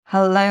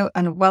Hello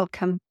and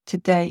welcome to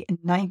day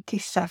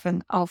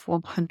 97 of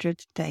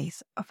 100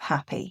 Days of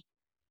Happy.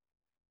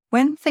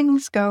 When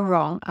things go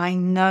wrong, I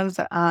know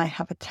that I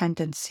have a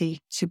tendency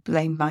to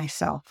blame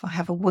myself. I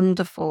have a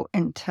wonderful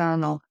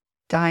internal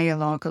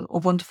dialogue, a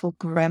wonderful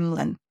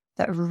gremlin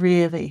that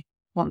really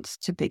wants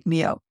to pick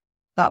me up.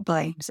 That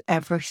blames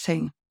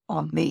everything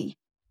on me,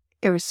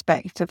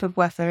 irrespective of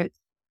whether it's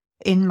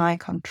in my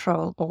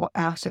control or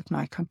out of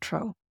my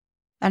control.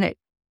 And it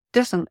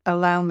doesn't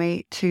allow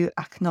me to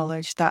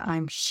acknowledge that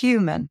I'm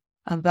human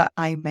and that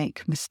I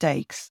make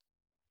mistakes.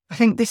 I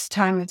think this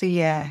time of the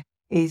year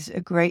is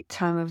a great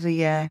time of the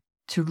year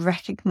to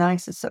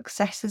recognize the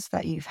successes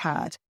that you've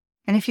had.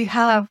 And if you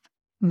have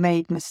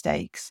made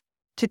mistakes,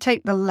 to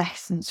take the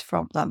lessons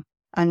from them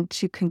and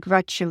to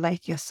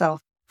congratulate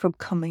yourself for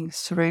coming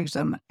through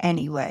them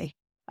anyway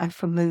and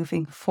for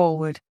moving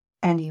forward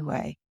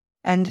anyway.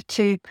 And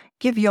to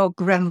give your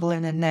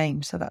gremlin a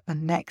name so that the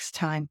next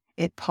time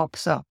it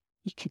pops up,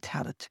 you can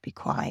tell it to be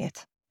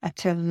quiet and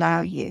to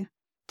allow you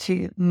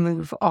to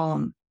move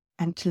on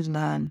and to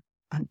learn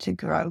and to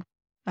grow.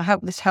 I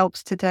hope this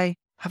helps today.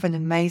 Have an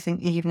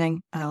amazing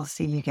evening, and I'll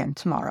see you again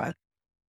tomorrow.